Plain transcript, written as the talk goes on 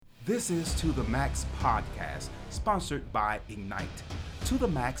This is To The Max podcast, sponsored by Ignite. To The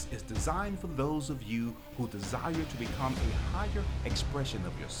Max is designed for those of you who desire to become a higher expression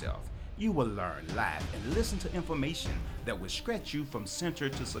of yourself. You will learn, laugh, and listen to information that will stretch you from center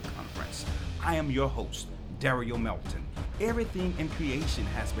to circumference. I am your host, Dario Melton. Everything in creation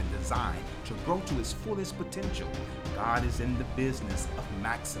has been designed to grow to its fullest potential. God is in the business of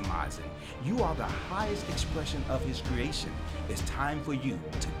maximizing. You are the highest expression of His creation. It's time for you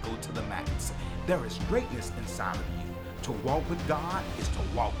to go to the max. There is greatness inside of you. To walk with God is to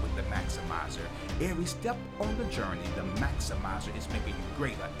walk with the maximizer. Every step on the journey, the maximizer is making you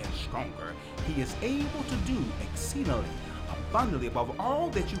greater and stronger. He is able to do exceedingly abundantly above all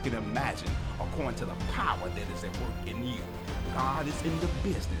that you can imagine, according to the power that is at work in you. God is in the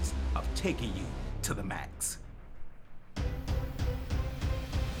business of taking you to the max.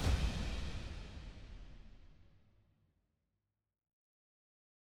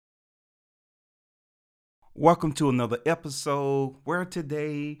 Welcome to another episode where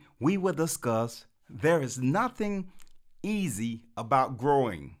today we will discuss there is nothing easy about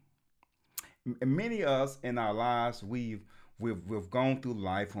growing. Many of us in our lives, we've gone through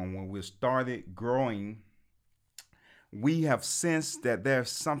life, and when we started growing, we have sensed that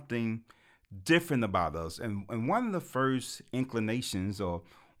there's something different about us. And one of the first inclinations, or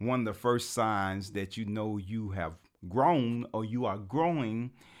one of the first signs that you know you have grown or you are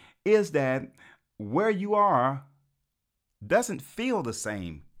growing, is that where you are doesn't feel the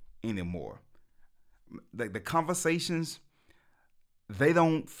same anymore. The conversations, they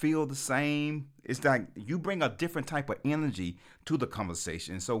don't feel the same. It's like you bring a different type of energy to the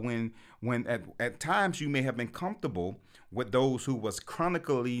conversation. So when at times you may have been comfortable with those who was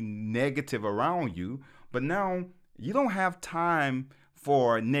chronically negative around you, but now you don't have time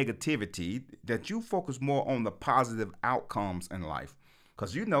for negativity, that you focus more on the positive outcomes in life.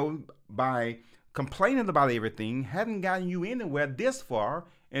 Because you know, by complaining about everything hadn't gotten you anywhere this far,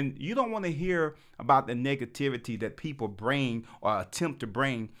 and you don't want to hear about the negativity that people bring or attempt to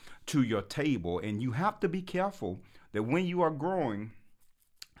bring to your table. And you have to be careful that when you are growing,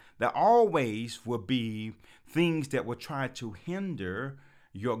 there always will be things that will try to hinder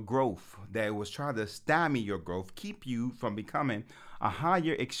your growth, that will try to stymie your growth, keep you from becoming a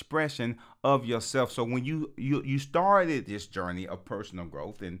higher expression of yourself. So when you started this journey of personal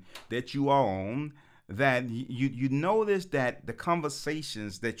growth and that you are on, that you notice that the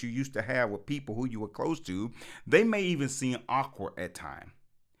conversations that you used to have with people who you were close to, they may even seem awkward at times.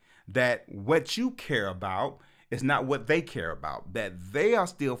 That what you care about is not what they care about, that they are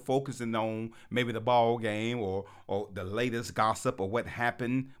still focusing on maybe the ball game or the latest gossip or what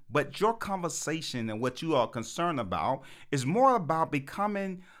happened. But your conversation and what you are concerned about is more about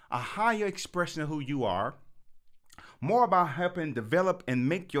becoming a higher expression of who you are, more about helping develop and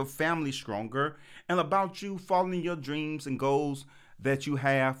make your family stronger, and about you following your dreams and goals that you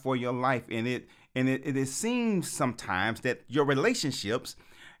have for your life. And it seems sometimes that your relationships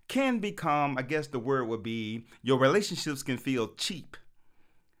can become, I guess the word would be, your relationships can feel cheap,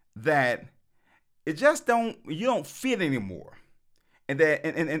 that it just you don't fit anymore. And that,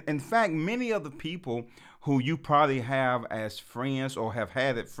 and in fact, many of the people who you probably have as friends or have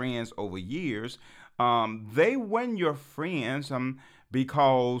had as friends over years, they weren't your friends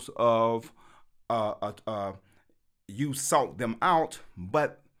because of you sought them out,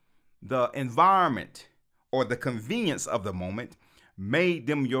 but the environment or the convenience of the moment made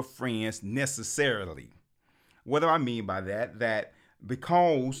them your friends necessarily. What do I mean by that? That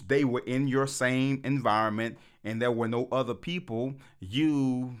because they were in your same environment and there were no other people,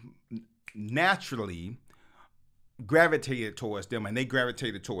 you naturally gravitated towards them and they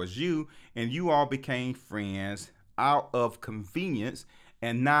gravitated towards you, and you all became friends out of convenience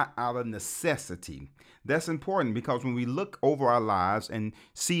and not out of necessity. That's important, because when we look over our lives and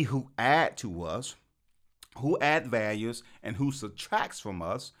see who add to us, who add values, and who subtracts from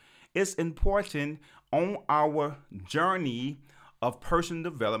us, it's important on our journey of personal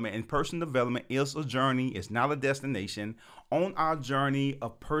development. And personal development is a journey, it's not a destination. On our journey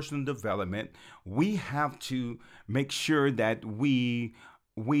of personal development, we have to make sure that we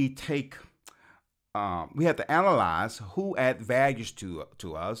take we have to analyze who add values to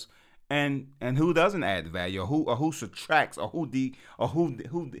us and who doesn't add value, or who subtracts, or who devalues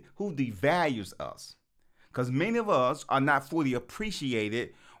us. Because many of us are not fully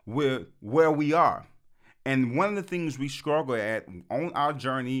appreciated with where we are. And one of the things we struggle at on our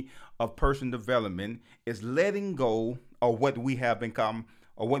journey of personal development is letting go of what we have become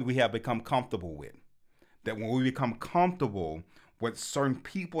comfortable with. That when we become comfortable with certain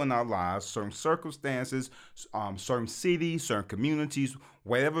people in our lives, certain circumstances, certain cities, certain communities,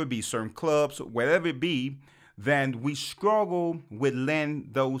 whatever it be, certain clubs, whatever it be, then we struggle with letting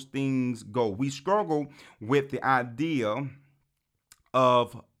those things go. We struggle with the idea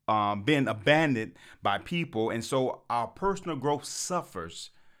of being abandoned by people. And so our personal growth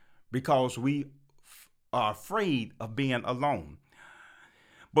suffers because we are afraid of being alone.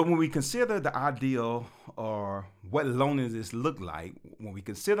 But when we consider the ideal or what loneliness look like, when we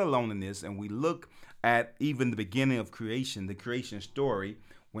consider loneliness and we look at even the beginning of creation, the creation story,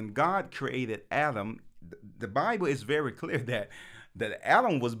 when God created Adam, the Bible is very clear that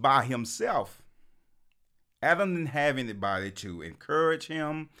Adam was by himself. Adam didn't have anybody to encourage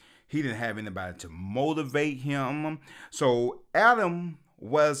him. He didn't have anybody to motivate him. So Adam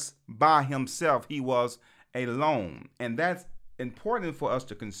was by himself. He was alone. And that's important for us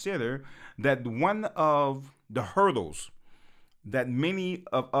to consider, that one of the hurdles that many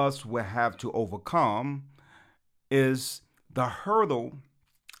of us will have to overcome is the hurdle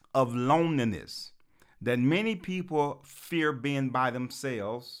of loneliness, that many people fear being by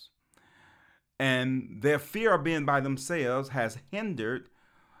themselves, and their fear of being by themselves has hindered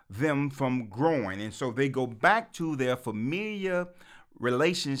them from growing. And so they go back to their familiar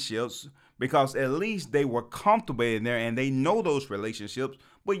relationships because at least they were comfortable in there and they know those relationships,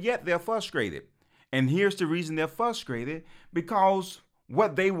 but yet they're frustrated. And here's the reason they're frustrated: because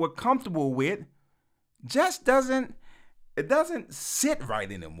what they were comfortable with just doesn't sit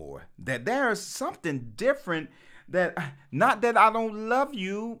right anymore. That there's something different, that not that I don't love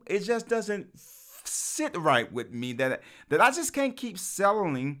you, it just doesn't sit right with me, that I just can't keep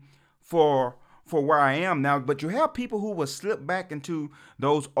settling for where I am now. But you have people who will slip back into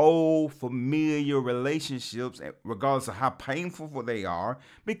those old familiar relationships, regardless of how painful they are,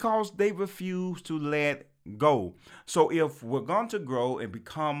 because they refuse to let go. So if we're going to grow and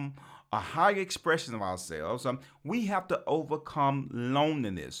become a higher expression of ourselves, we have to overcome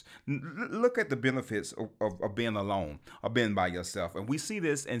loneliness. Look at the benefits of being alone, or being by yourself. And we see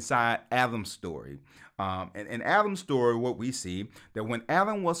this inside Adam's story. And in Adam's story, what we see, that when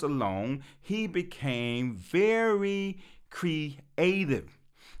Adam was alone, he became very creative.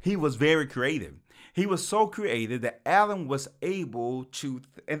 He was very creative. He was so creative that Adam was able to,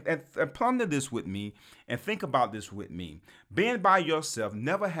 and ponder this with me and think about this with me. Being by yourself,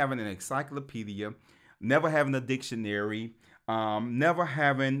 never having an encyclopedia, never having a dictionary, never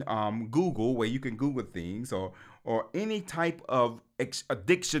having Google, where you can Google things, or any type of a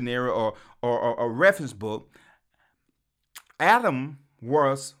dictionary or a reference book. Adam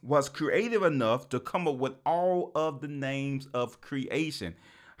was creative enough to come up with all of the names of creation.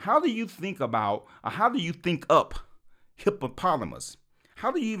 How do you think up hippopotamus?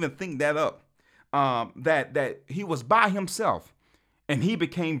 How do you even think that up? That he was by himself and he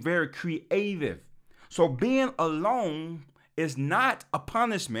became very creative. So being alone is not a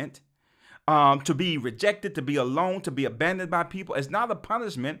punishment. To be rejected, to be alone, to be abandoned by people, it's not a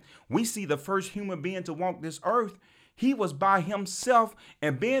punishment. We see the first human being to walk this earth. He was by himself,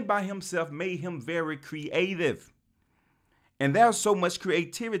 and being by himself made him very creative. And there's so much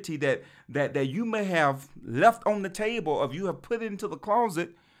creativity that you may have left on the table, or you have put into the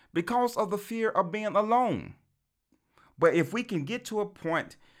closet because of the fear of being alone. But if we can get to a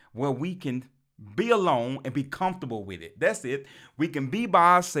point where we can be alone and be comfortable with it, that's it. We can be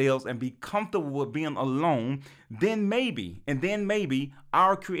by ourselves and be comfortable with being alone, then maybe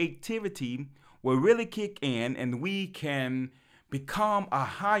our creativity will really kick in and we can become a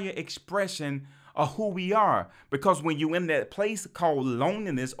higher expression of who we are. Because when you're in that place called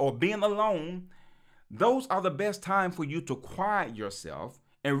loneliness or being alone, those are the best time for you to quiet yourself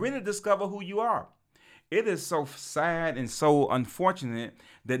and really discover who you are. It is so sad and so unfortunate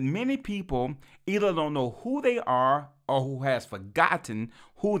that many people either don't know who they are or who has forgotten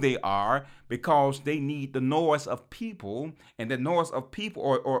who they are because they need the noise of people, and the noise of people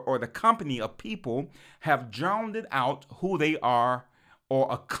or the company of people have drowned out who they are or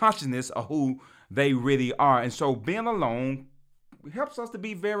a consciousness of who they really are. And so being alone helps us to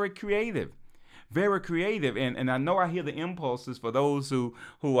be very creative. Very creative. And I know I hear the impulses for those who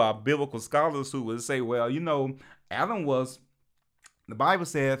are biblical scholars who would say, well, Adam was, the Bible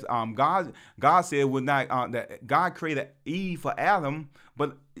says, God said would not that God created Eve for Adam,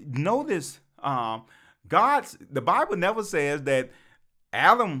 but notice the Bible never says that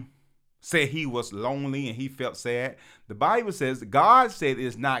Adam said he was lonely and he felt sad. The Bible says God said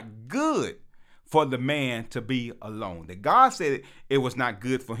it's not good for the man to be alone. That God said it was not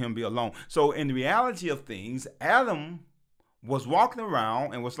good for him to be alone. So in the reality of things, Adam was walking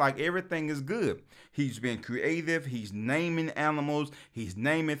around and was like everything is good. He's been creative. He's naming animals. He's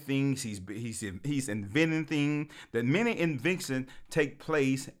naming things. He's inventing things. That many inventions take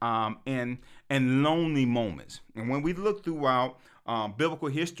place in lonely moments. And when we look throughout biblical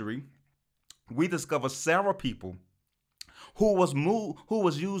history, we discover several people who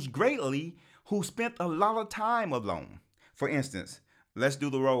was used greatly, who spent a lot of time alone. For instance, let's do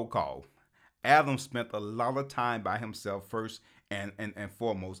the roll call. Adam spent a lot of time by himself first and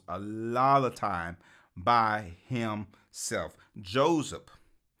foremost, a lot of time by himself. Joseph,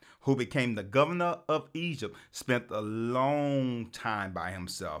 who became the governor of Egypt, spent a long time by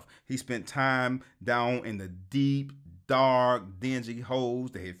himself. He spent time down in the deep, dark, dingy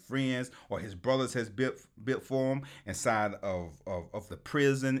holes that his friends or his brothers has built for him inside of the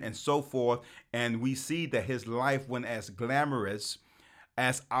prison and so forth. And we see that his life wasn't as glamorous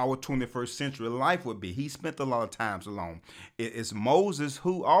as our 21st century life would be. He spent a lot of times alone. It's Moses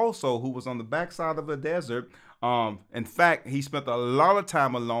who was on the backside of the desert. In fact, he spent a lot of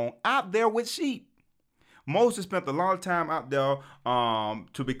time alone out there with sheep. Moses spent a lot of time out there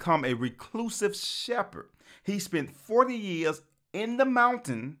to become a reclusive shepherd. He spent 40 years in the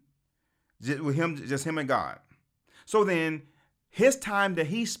mountain just him and God. So then his time that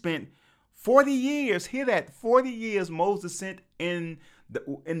he spent 40 years, hear that, 40 years Moses spent in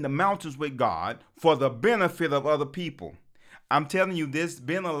the mountains with God for the benefit of other people. I'm telling you, this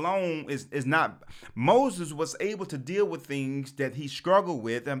being alone is not. Moses was able to deal with things that he struggled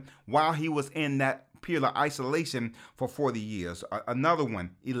with while he was in that period of isolation for 40 years. Another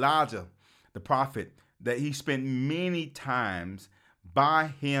one, Elijah, the prophet, that he spent many times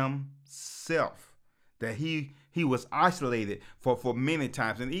by himself, that he was isolated for many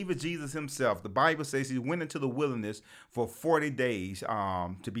times. And even Jesus himself, the Bible says he went into the wilderness for 40 days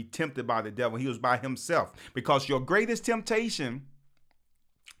to be tempted by the devil. He was by himself, because your greatest temptation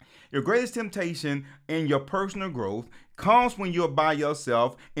in your personal growth comes when you're by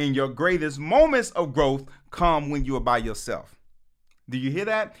yourself, and your greatest moments of growth come when you are by yourself. Do you hear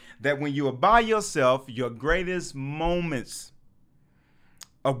that? That when you are by yourself, your greatest moments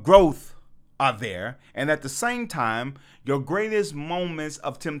of growth are there. And at the same time, your greatest moments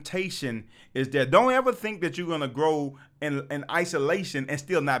of temptation is there. Don't ever think that you're going to grow in isolation and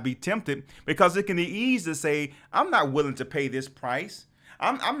still not be tempted, because it can be easy to say, I'm not willing to pay this price.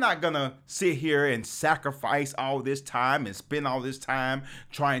 I'm not going to sit here and sacrifice all this time and spend all this time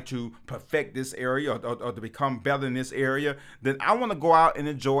trying to perfect this area or to become better in this area. Then I want to go out and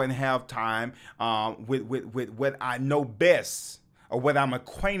enjoy and have time with what I know best or what I'm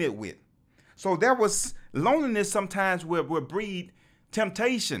acquainted with. So there was loneliness sometimes will breed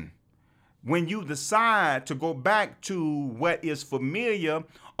temptation when you decide to go back to what is familiar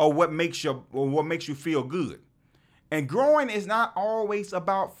or what makes you feel good. And growing is not always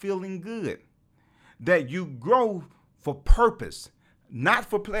about feeling good. That you grow for purpose, not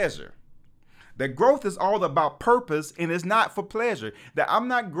for pleasure. That growth is all about purpose and it's not for pleasure. That I'm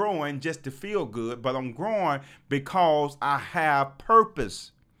not growing just to feel good, but I'm growing because I have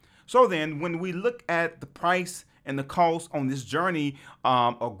purpose. So then when we look at the price and the cost on this journey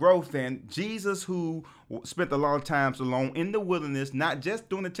of growth, and Jesus, who spent a lot of times alone in the wilderness, not just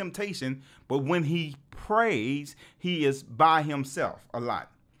during the temptation, but when he prays, he is by himself a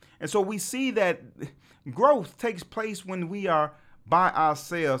lot. And so we see that growth takes place when we are by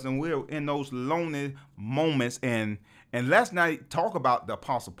ourselves and we're in those lonely moments. And let's not talk about the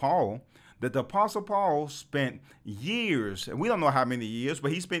Apostle Paul. That the Apostle Paul spent years, and we don't know how many years,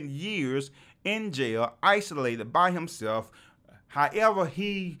 but he spent years in jail, isolated by himself. However,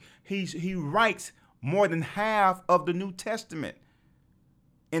 he writes more than half of the New Testament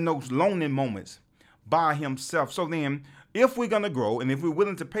in those lonely moments by himself. So then, if we're going to grow and if we're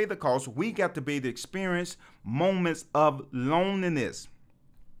willing to pay the cost, we got to be able to experience moments of loneliness.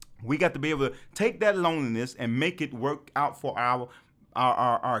 We got to be able to take that loneliness and make it work out for our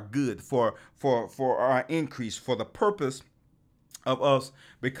good, for our increase, for the purpose of us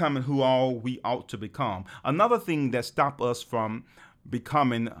becoming who all we ought to become. Another thing that stops us from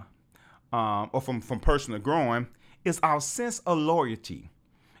becoming or from personal growing is our sense of loyalty.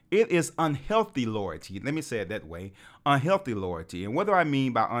 It is unhealthy loyalty. Let me say it that way. Unhealthy loyalty. And what do I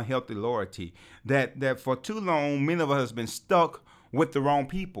mean by unhealthy loyalty? That for too long, many of us have been stuck with the wrong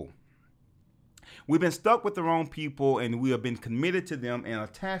people. We've been stuck with the wrong people, and we have been committed to them and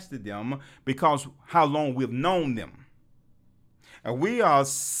attached to them because how long we've known them. And we are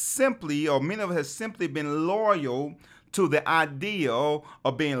simply, or many of us have simply been loyal to the ideal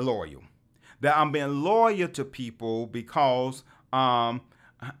of being loyal. That I'm being loyal to people because I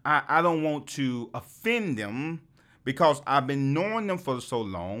don't want to offend them, because I've been knowing them for so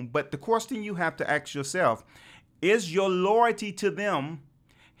long. But the question you have to ask yourself, is your loyalty to them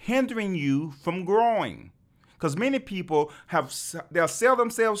hindering you from growing? Because many people they'll sell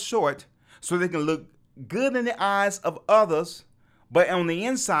themselves short so they can look good in the eyes of others, but on the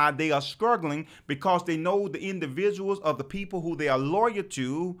inside they are struggling because they know the individuals or the people who they are loyal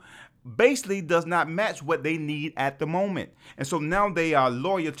to basically does not match what they need at the moment. And so now they are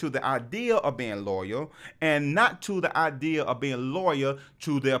loyal to the idea of being loyal and not to the idea of being loyal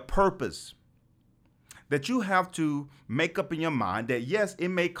to their purpose. That you have to make up in your mind that yes, it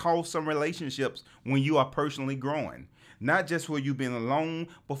may cause some relationships when you are personally growing. Not just for you being alone,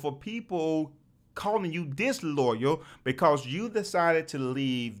 but for people calling you disloyal because you decided to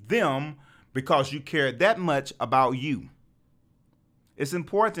leave them because you care that much about you. It's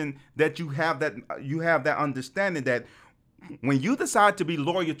important that you have that understanding that when you decide to be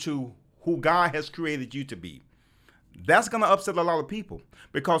loyal to who God has created you to be, that's going to upset a lot of people,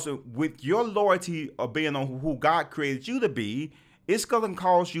 because with your loyalty of being on who God created you to be, it's going to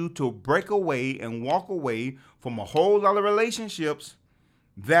cause you to break away and walk away from a whole lot of relationships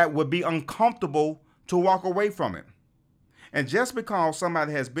that would be uncomfortable to walk away from it. And just because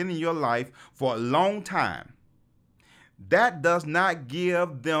somebody has been in your life for a long time, that does not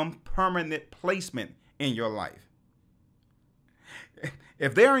give them permanent placement in your life.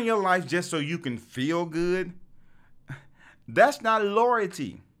 If they're in your life just so you can feel good, that's not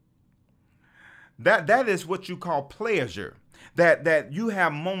loyalty. That is what you call pleasure. That you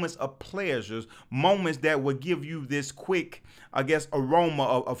have moments of pleasures, moments that will give you this quick, I guess, aroma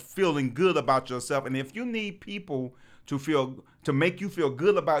of feeling good about yourself. And if you need people to make you feel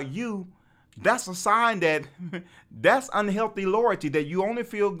good about you, that's a sign that that's unhealthy loyalty, that you only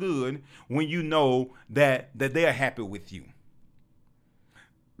feel good when you know that they're happy with you.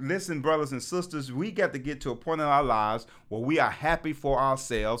 Listen, brothers and sisters, we got to get to a point in our lives where we are happy for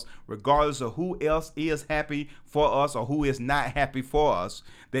ourselves, regardless of who else is happy for us or who is not happy for us,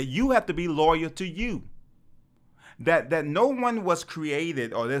 that you have to be loyal to you. That no one was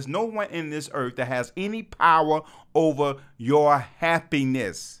created, or there's no one in this earth that has any power over your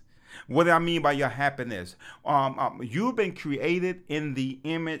happiness. What do I mean by your happiness? You've been created in the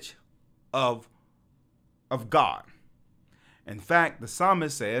image of God. In fact, the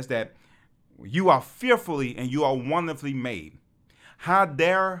psalmist says that you are fearfully and you are wonderfully made. How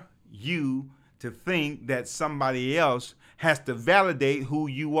dare you to think that somebody else has to validate who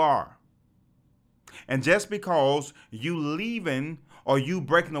you are? And just because you leaving or you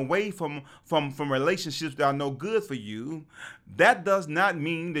breaking away from relationships that are no good for you, that does not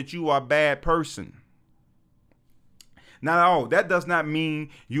mean that you are a bad person. Not at all. That does not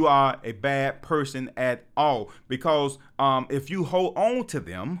mean you are a bad person at all. Because if you hold on to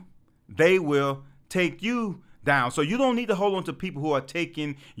them, they will take you down. So you don't need to hold on to people who are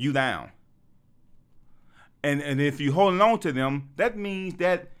taking you down. And if you're holding on to them, that means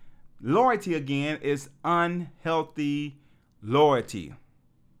that loyalty again is unhealthy loyalty.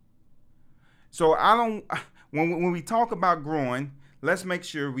 So when we talk about growing, let's make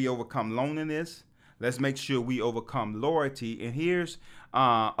sure we overcome loneliness. Let's make sure we overcome loyalty. And here's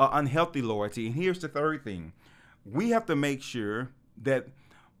unhealthy loyalty. And here's the third thing. We have to make sure that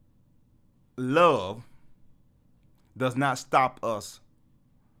love does not stop us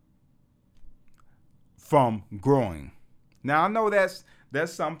from growing. Now, I know that's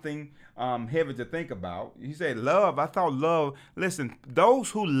something heavy to think about. You say love. I thought love. Listen,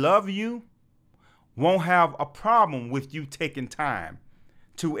 those who love you won't have a problem with you taking time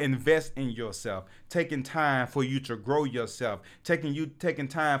to invest in yourself, taking time for you to grow yourself, taking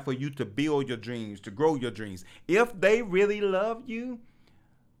time for you to build your dreams, to grow your dreams. If they really love you,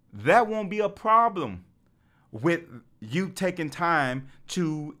 that won't be a problem with you taking time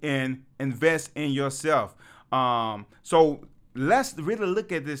to invest in yourself. So let's really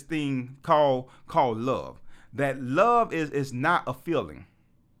look at this thing called love. That love is not a feeling.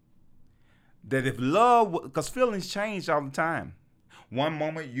 That if love, because feelings change all the time. One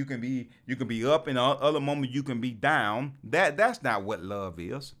moment you can be up, and the other moment you can be down. That's not what love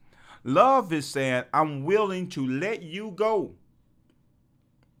is. Love is saying, I'm willing to let you go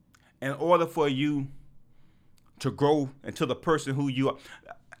in order for you to grow into the person who you are.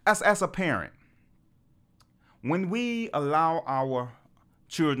 As a parent, when we allow our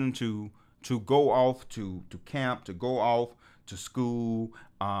children to go off to camp, to go off to school,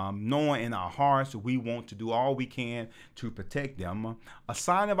 knowing in our hearts we want to do all we can to protect them, a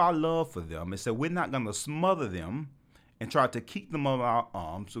sign of our love for them is that we're not going to smother them and try to keep them on our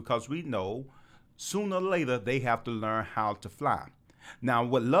arms, because we know sooner or later they have to learn how to fly. Now,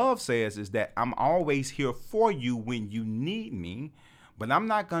 what love says is that I'm always here for you when you need me, but I'm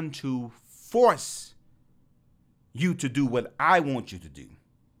not going to force you to do what I want you to do.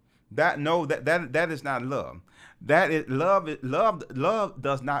 That is not love. That is love. Love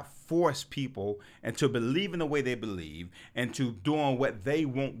does not force people into believing the way they believe and to doing what they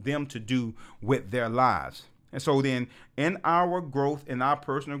want them to do with their lives. And so then, in our growth, in our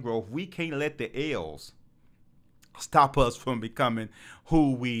personal growth, we can't let the L's stop us from becoming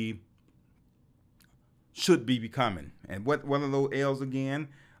who we should be becoming. And what are those L's again?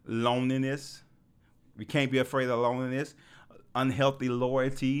 Loneliness. We can't be afraid of loneliness. Unhealthy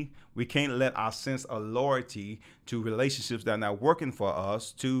loyalty. We can't let our sense of loyalty to relationships that are not working for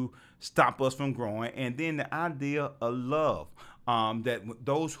us to stop us from growing. And then the idea of love. That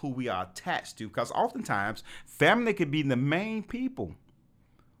those who we are attached to, because oftentimes family could be the main people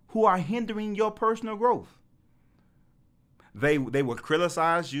who are hindering your personal growth. They will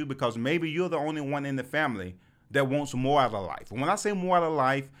criticize you because maybe you're the only one in the family that wants more out of life. And when I say more out of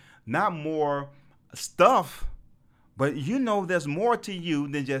life, not more stuff, but there's more to you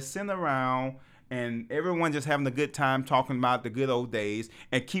than just sitting around and everyone just having a good time talking about the good old days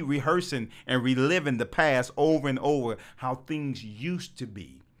and keep rehearsing and reliving the past over and over, how things used to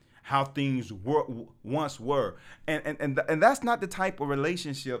be, how things once were. And that's not the type of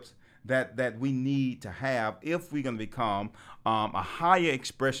relationships that we need to have if we're going to become a higher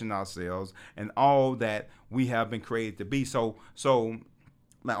expression of ourselves and all that we have been created to be. So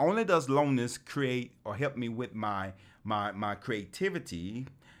not only does loneliness create or help me with my creativity,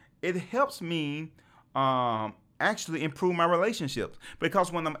 it helps me actually improve my relationships,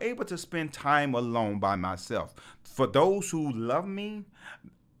 because when I'm able to spend time alone by myself, for those who love me,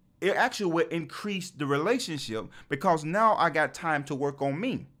 it actually will increase the relationship, because now I got time to work on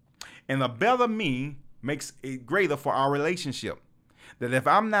me. And a better me makes it greater for our relationship. That if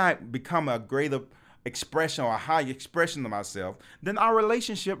I'm not become a greater expression or a higher expression of myself, then our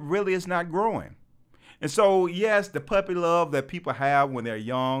relationship really is not growing. And so, yes, the puppy love that people have when they're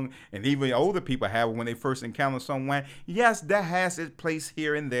young and even older people have when they first encounter someone, yes, that has its place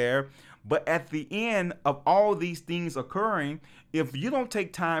here and there. But at the end of all these things occurring, if you don't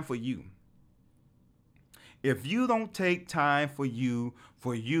take time for you, if you don't take time for you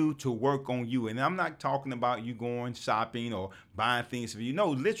to work on you, and I'm not talking about you going shopping or buying things for you. No,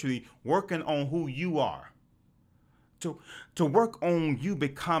 literally working on who you are. To work on you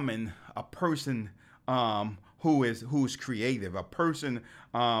becoming a person who's creative, a person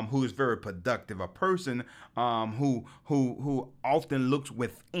who is very productive, a person who often looks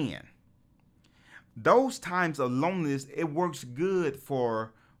within. Those times of loneliness, it works good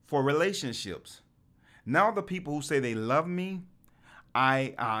for relationships. Now the people who say they love me,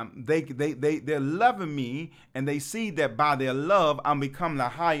 they're loving me, and they see that by their love I'm becoming a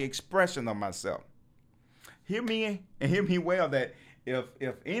high expression of myself. Hear me well, that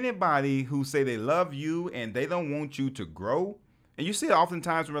if anybody who say they love you and they don't want you to grow, and you see it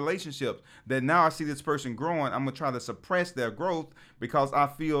oftentimes in relationships, that now I see this person growing, I'm gonna try to suppress their growth because I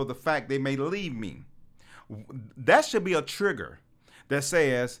feel the fact they may leave me. That should be a trigger that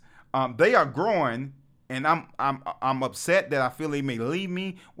says they are growing, and I'm upset that I feel they may leave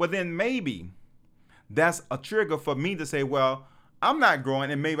me. Well, then maybe that's a trigger for me to say, well, I'm not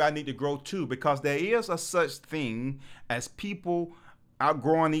growing, and maybe I need to grow too, because there is a such thing as people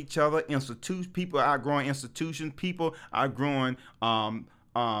outgrowing each other, people outgrowing institutions, people outgrowing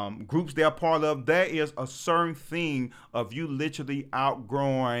groups they're part of. There is a certain thing of you literally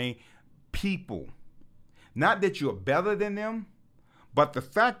outgrowing people. Not that you're better than them, but the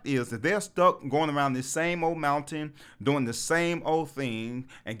fact is that they're stuck going around the same old mountain, doing the same old thing,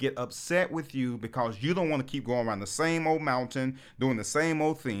 and get upset with you because you don't want to keep going around the same old mountain, doing the same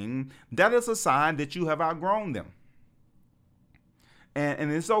old thing. That is a sign that you have outgrown them.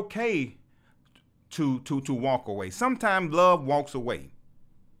 And it's okay to walk away. Sometimes love walks away.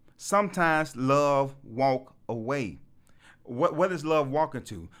 Sometimes love walk away. What is love walking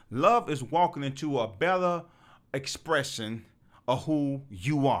to? Love is walking into a better expression of who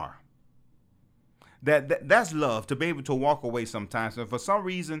you are. That's love, to be able to walk away sometimes. And for some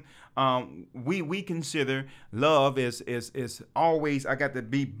reason, we consider love is always, I got to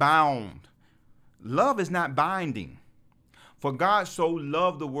be bound. Love is not binding. For God so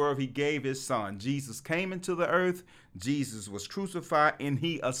loved the world, he gave his son. Jesus came into the earth. Jesus was crucified, and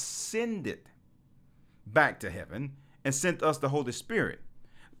he ascended back to heaven and sent us the Holy Spirit.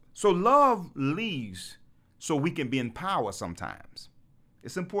 So love leaves so we can be in power sometimes.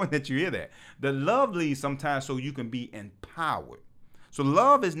 It's important that you hear that. The love leaves sometimes so you can be empowered. So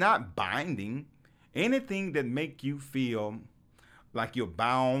love is not binding. Anything that make you feel like you're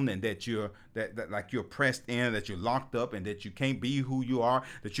bound and that that like you're pressed in, that you're locked up, and that you can't be who you are,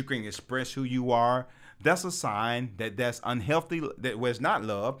 that you can express who you are, that's a sign that that's unhealthy, that was not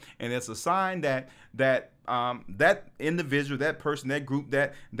love, and it's a sign that that individual, that person, that group,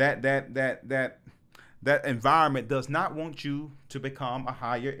 that environment does not want you to become a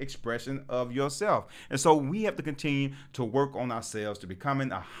higher expression of yourself. And so we have to continue to work on ourselves to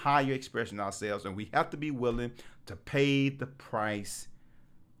becoming a higher expression of ourselves, and we have to be willing to pay the price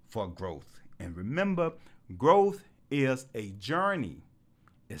for growth. And remember, growth is a journey.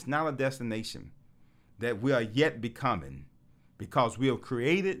 It's not a destination that we are yet becoming, because we are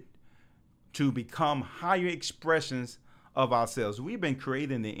created to become higher expressions of ourselves. We've been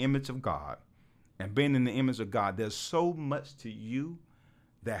created in the image of God. And being in the image of God, there's so much to you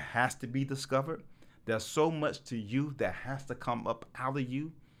that has to be discovered. There's so much to you that has to come up out of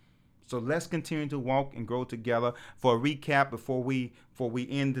you. So let's continue to walk and grow together. For a recap, before we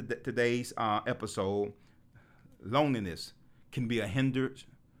end today's episode, loneliness can be a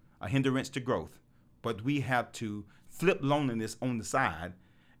hindrance to growth. But we have to flip loneliness on the side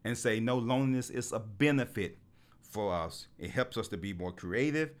and say, no, loneliness is a benefit for us. It helps us to be more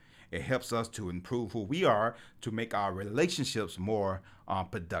creative. It helps us to improve who we are, to make our relationships more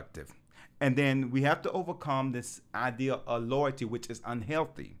productive. And then we have to overcome this idea of loyalty, which is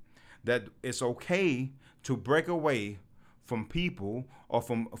unhealthy, that it's okay to break away from people or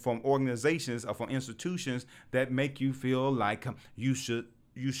from organizations or from institutions that make you feel like you should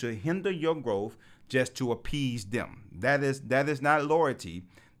hinder your growth just to appease them. That is not loyalty.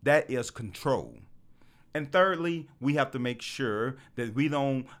 That is control. And thirdly, we have to make sure that we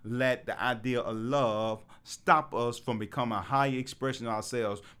don't let the idea of love stop us from becoming a higher expression of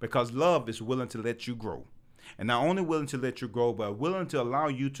ourselves, because love is willing to let you grow. And not only willing to let you grow, but willing to allow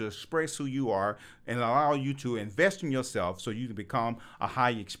you to express who you are and allow you to invest in yourself so you can become a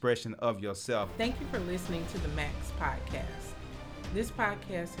high expression of yourself. Thank you for listening to the Max Podcast. This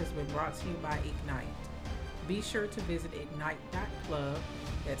podcast has been brought to you by Ignite. Be sure to visit ignite.club.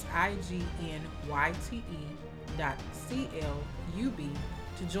 That's IGNYTE.CLUB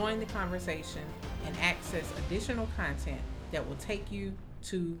to join the conversation and access additional content that will take you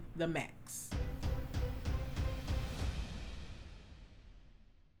to the max.